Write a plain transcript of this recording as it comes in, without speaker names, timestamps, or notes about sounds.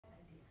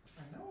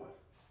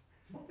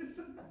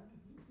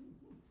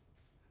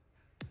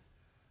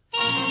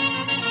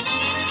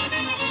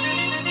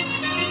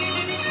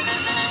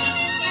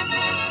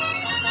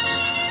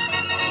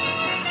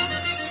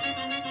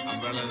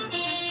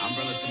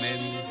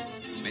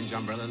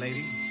Orange umbrella,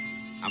 lady.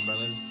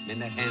 Umbrellas in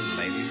the hand,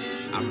 lady.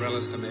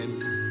 Umbrellas to men.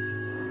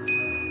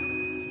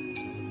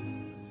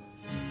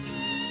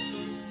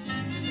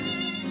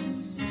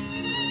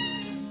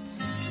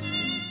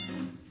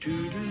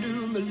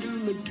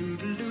 Toodaloo-ma-loo-ma,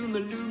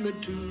 toodaloo-ma-loo-ma,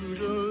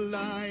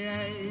 toodle-lie.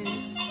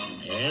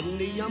 And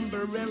the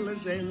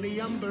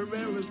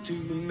umbrellas to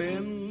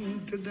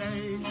men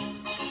today.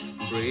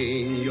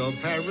 Bring your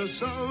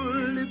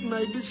parasol, it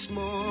may be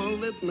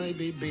small, it may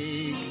be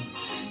big.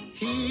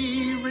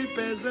 He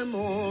repairs them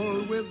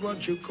all with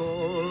what you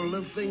call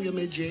a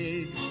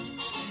thingamajig.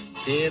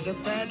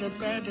 Pitter-patter,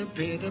 patter,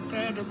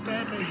 pitter-patter,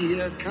 patter,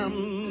 here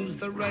comes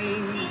the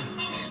rain.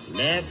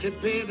 Let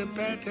it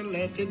pitter-patter,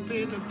 let it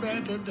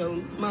pitter-patter,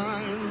 don't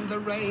mind the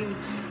rain.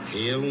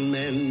 He'll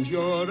mend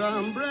your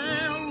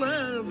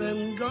umbrella,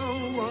 then go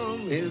on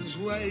his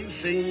way,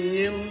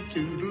 singing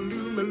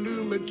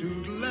toodaloo-ma-loo-ma,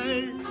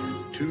 toodle-ay,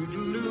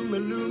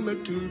 toodaloo-ma-loo-ma,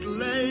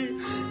 toodle-ay,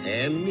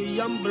 and the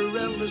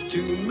umbrellas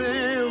to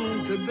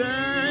men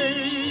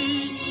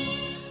today.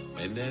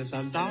 When there's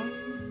a lull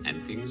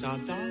and things are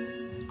dull,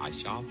 I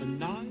sharpen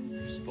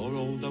knives for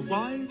all the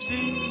wives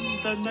in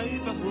the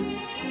neighborhood.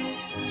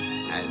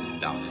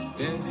 And I'm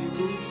very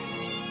good.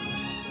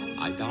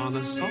 I darn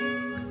a sock,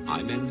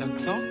 I mend a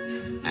clock,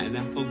 an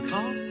apple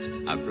cart,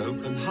 a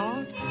broken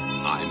heart,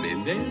 I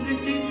mend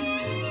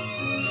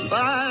anything.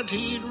 But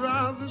he'd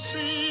rather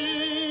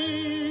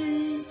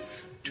sing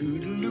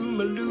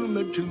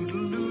toodaloo-ma-loo-ma,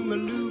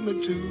 toodaloo-ma-loo-ma,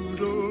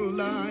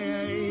 toodle-lie.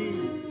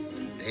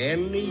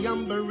 And the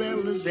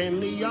umbrellas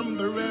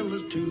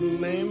to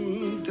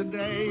men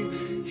today.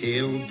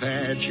 He'll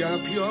patch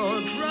up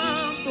your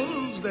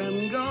troubles,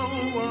 then go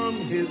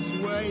on his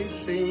way,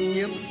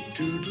 singing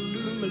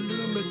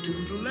toodaloo-ma-loo-ma,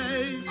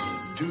 toodle-ay,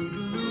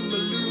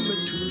 toodaloo-ma-loo-ma,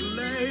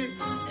 toodle-ay,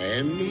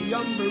 and the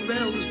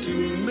umbrellas to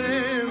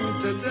men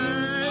today.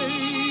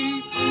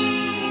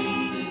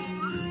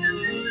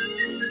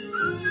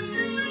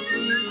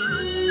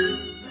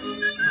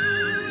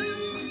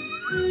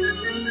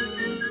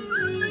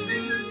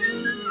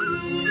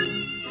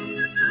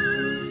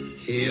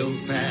 He'll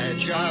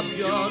patch up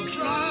your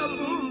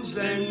troubles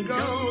and go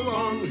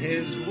on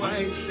his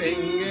way,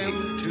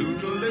 singing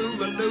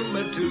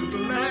toodaloo-ma-loo-ma,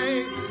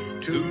 toodle-ay,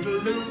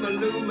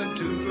 toodaloo-ma-loo-ma,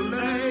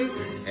 toodle-ay,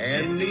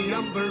 and the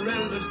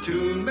umbrellas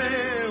to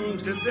men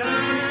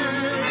today.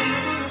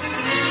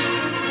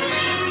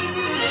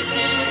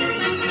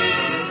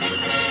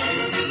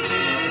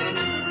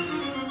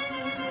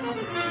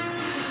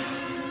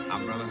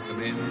 Umbrellas to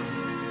men,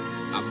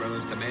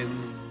 umbrellas to men.